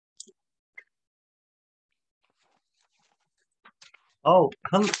Hello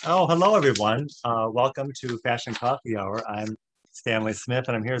everyone. Welcome to Fashion Coffee Hour. I'm Stanley Smith,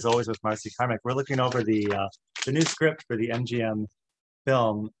 and I'm here as always with Marcy Carmack. We're looking over the new script for the MGM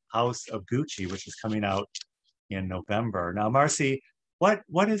film House of Gucci, which is coming out in November. Now, Marcy, what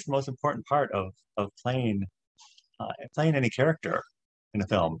is the most important part of playing any character in a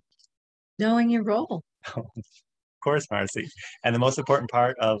film? Knowing your role. Of course, Marcy. And the most important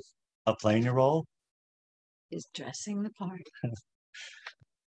part of playing your role? Is dressing the part.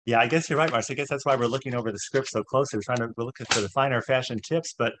 Yeah, I guess you're right, Marcy. I guess that's why we're looking over the script so closely. We're looking for the finer fashion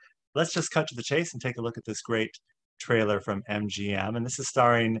tips, but let's just cut to the chase and take a look at this great trailer from MGM. And this is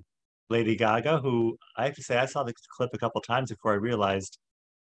starring Lady Gaga, who I have to say I saw the clip a couple times before I realized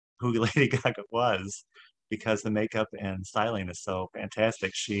who Lady Gaga was, because the makeup and styling is so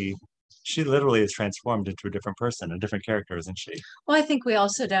fantastic. She literally is transformed into a different person, a different character, isn't she? Well, I think we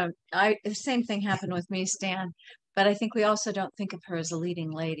also don't. The same thing happened with me, Stan, but I think we also don't think of her as a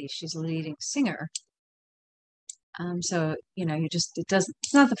leading lady. She's a leading singer. So you just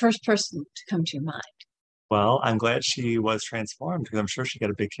it's not the first person to come to your mind. Well, I'm glad she was transformed because I'm sure she got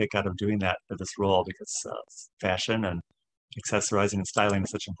a big kick out of doing that for this role because fashion and accessorizing and styling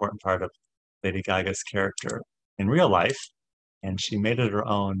is such an important part of Lady Gaga's character in real life. And she made it her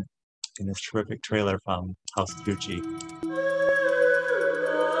own in this terrific trailer from House of Gucci.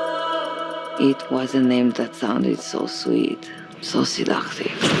 It was a name that sounded so sweet, so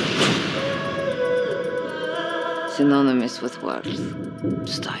seductive. Synonymous with worth,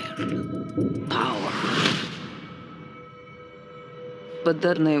 style, power. But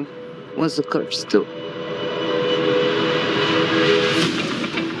that name was a curse too.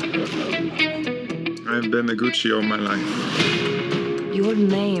 I've been a Gucci all my life. Your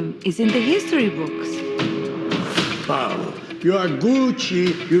name is in the history books. Paolo, you are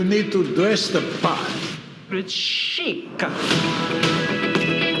Gucci, you need to dress the part. It's chic. Quite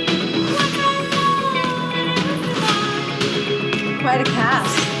a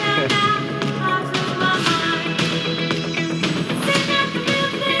cast.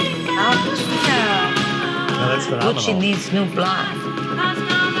 No, that's phenomenal. Gucci needs new blood.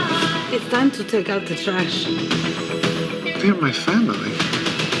 It's time to take out the trash. They're my family.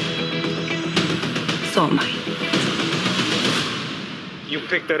 So am I. You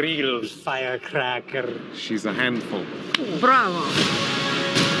picked a real firecracker. She's a handful. Bravo.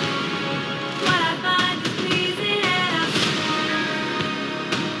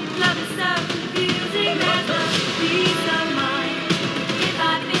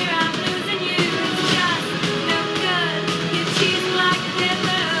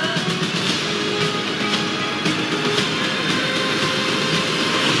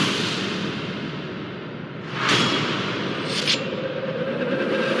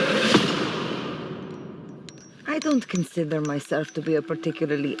 I don't consider myself to be a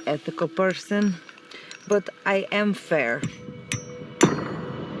particularly ethical person, but I am fair.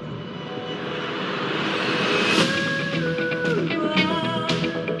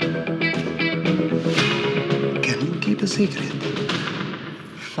 Can you keep a secret?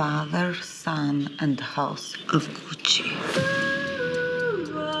 Father, son, and house of Gucci.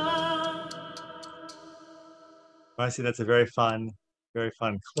 Marcy, that's a very fun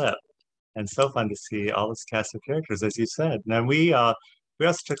clip. And so fun to see all this cast of characters, as you said. Now we also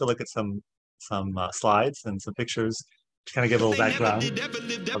took a look at some slides and some pictures to kind of give a little background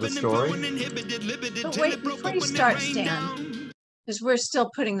of the story. But wait, before you start, Stan, because we're still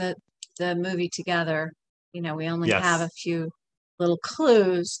putting the movie together. We only Yes. have a few little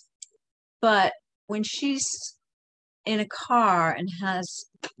clues. But when she's in a car and has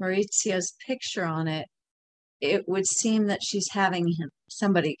Maurizio's picture on it, it would seem that she's having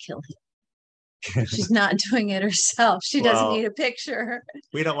somebody kill him. She's not doing it herself. She doesn't Well, need a picture.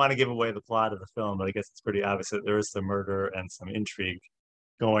 We don't want to give away the plot of the film, but I guess it's pretty obvious that there is some murder and some intrigue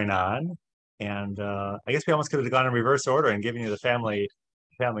going on. And I guess we almost could have gone in reverse order and given you the family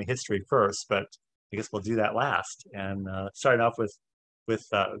history first, but I guess we'll do that last. And starting off with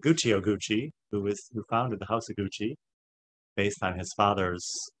Guccio Gucci, who founded the House of Gucci, based on his father's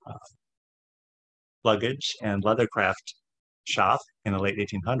luggage and leathercraft shop in the late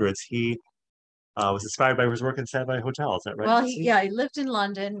 1800s. He was inspired by his work in Savoy Hotel. Is that right? Well, Nancy? he lived in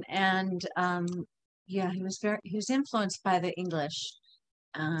London, and he was influenced by the English,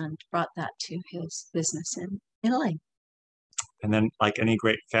 and brought that to his business in Italy. And then, like any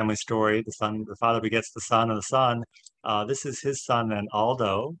great family story, the father begets the son, and the son. This is his son, then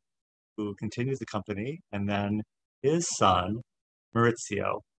Aldo, who continues the company, and then his son,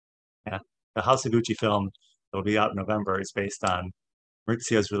 Maurizio. Yeah. The House of Gucci film that will be out in November is based on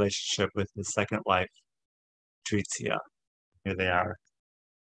Maurizio's relationship with his second wife, Patrizia. Here they are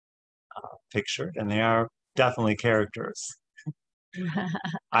pictured, and they are definitely characters.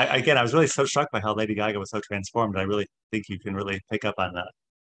 Again, I was really so struck by how Lady Gaga was so transformed. I really think you can really pick up on the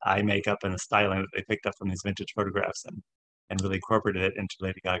eye makeup and the styling that they picked up from these vintage photographs and really incorporated it into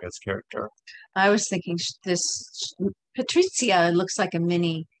Lady Gaga's character. I was thinking this Patrizia looks like a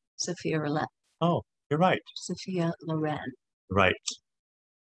mini Sophia Loren. Oh, you're right. Sophia Loren. Right.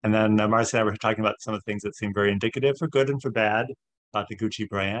 And then Marcy and I were talking about some of the things that seem very indicative for good and for bad about the Gucci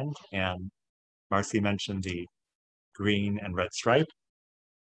brand. And Marcy mentioned the green and red stripe.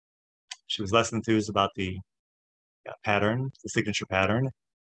 She was less enthused about the pattern, the signature pattern,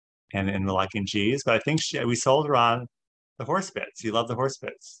 and in the locking G's. But I think we sold her on the horse bits. You love the horse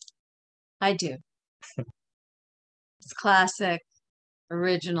bits. I do. It's classic,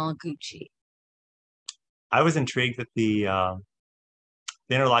 original Gucci. I was intrigued that the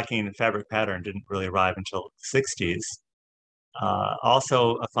interlocking fabric pattern didn't really arrive until the 60s.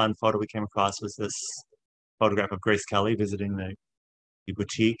 Also, a fun photo we came across was this photograph of Grace Kelly visiting the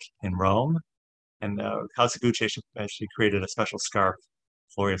boutique in Rome. And House of Gucci actually created a special scarf,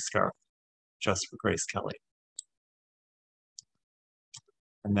 Floria scarf, just for Grace Kelly.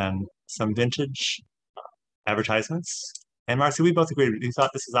 And then some vintage advertisements. And Marcy, we both agreed. We thought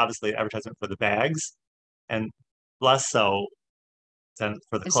this was obviously advertisement for the bags, and less so than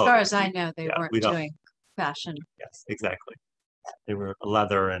for the clothes. As far as I know, they weren't doing fashion. Yes, exactly. They were a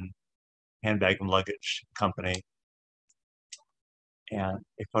leather and handbag and luggage company. And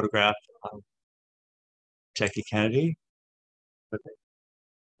a photograph of Jackie Kennedy with a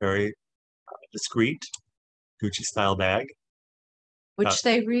very discreet Gucci style bag. Which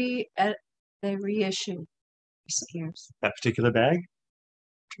they reissued recent years. That particular bag?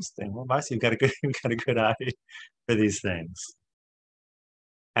 Interesting. Well, Marcy, you've got a good eye for these things.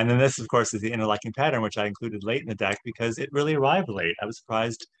 And then this, of course, is the interlocking pattern, which I included late in the deck because it really arrived late. I was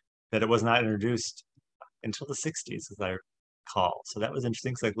surprised that it was not introduced until the 60s, as I recall. So that was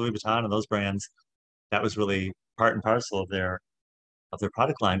interesting because like Louis Vuitton and those brands, that was really part and parcel of their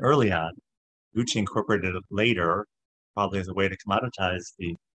product line early on. Gucci incorporated it later, probably as a way to commoditize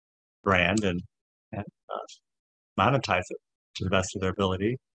the brand and monetize it to the best of their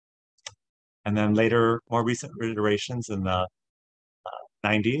ability. And then later, more recent iterations in the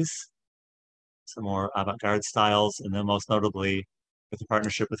 90s, some more avant-garde styles, and then most notably with the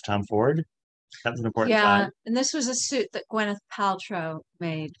partnership with Tom Ford. That was an important time. And this was a suit that Gwyneth Paltrow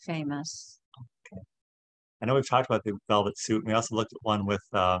made famous. Okay. I know we've talked about the velvet suit, and we also looked at one with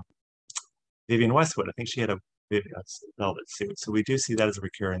Vivienne Westwood. I think she had a velvet suit. So we do see that as a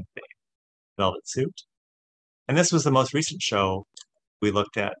recurring theme, velvet suit. And this was the most recent show we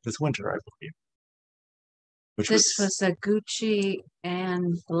looked at this winter, I believe. This was a Gucci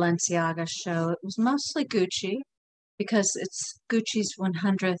and Balenciaga show. It was mostly Gucci because it's Gucci's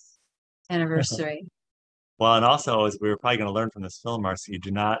 100th anniversary. Well, and also, as we were probably going to learn from this film, Marcy, you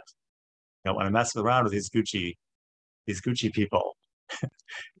do not want to mess around with these Gucci people.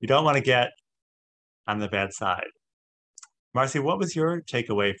 You don't want to get on the bad side. Marcy, what was your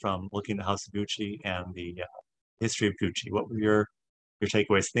takeaway from looking at House of Gucci and the history of Gucci? What were your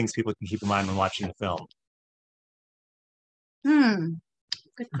takeaways, things people can keep in mind when watching the film?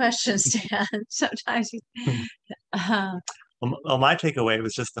 Good question, Stan. Sometimes well, my takeaway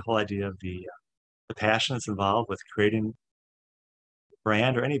was just the whole idea of the passion that's involved with creating a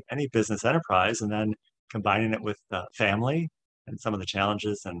brand or any business enterprise, and then combining it with family and some of the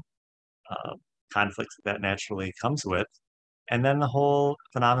challenges and conflicts that naturally comes with, and then the whole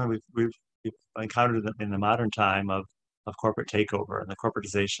phenomenon we've encountered in the modern time of corporate takeover and the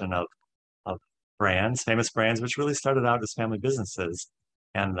corporatization of brands, famous brands, which really started out as family businesses,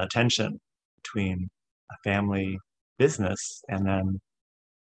 and the tension between a family business and then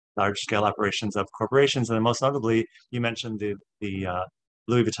large-scale operations of corporations. And then most notably, you mentioned the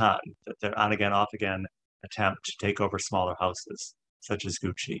Louis Vuitton, that they're on again, off again attempt to take over smaller houses, such as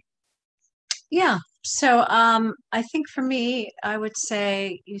Gucci. Yeah. So I think for me, I would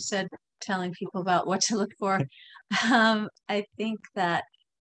say, you said telling people about what to look for. I think that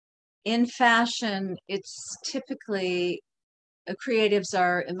in fashion, it's typically creatives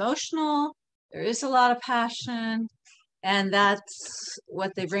are emotional. There is a lot of passion, and that's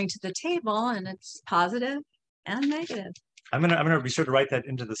what they bring to the table, and it's positive and negative. I'm gonna be sure to write that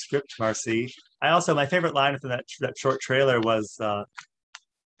into the script, Marcy. My favorite line from that short trailer was the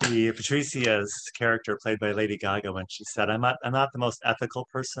Patricia's character played by Lady Gaga when she said, "I'm not the most ethical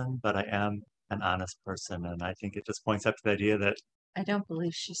person, but I am an honest person," and I think it just points up to the idea that I don't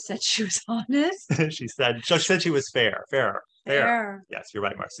believe she said she was honest. she said she was fair. Yes, you're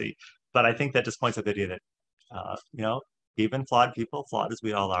right, Marcy. But I think that just points up the idea that even flawed people, flawed as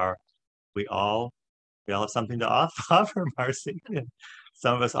we all are, we all have something to offer, Marcy. And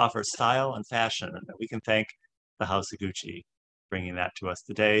some of us offer style and fashion, and we can thank the House of Gucci bringing that to us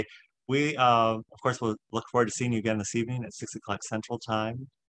today. We, of course, will look forward to seeing you again this evening at 6 o'clock Central Time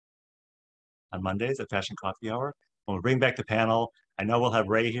on Mondays at Fashion Coffee Hour. When we bring back the panel, I know we'll have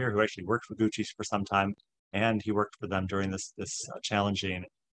Ray here, who actually worked for Gucci for some time, and he worked for them during this challenging,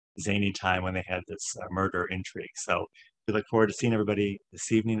 zany time when they had this murder intrigue. So we look forward to seeing everybody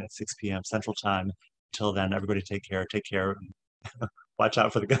this evening at 6 p.m. Central Time. Until then, everybody take care. Watch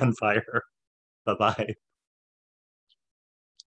out for the gunfire. Bye-bye.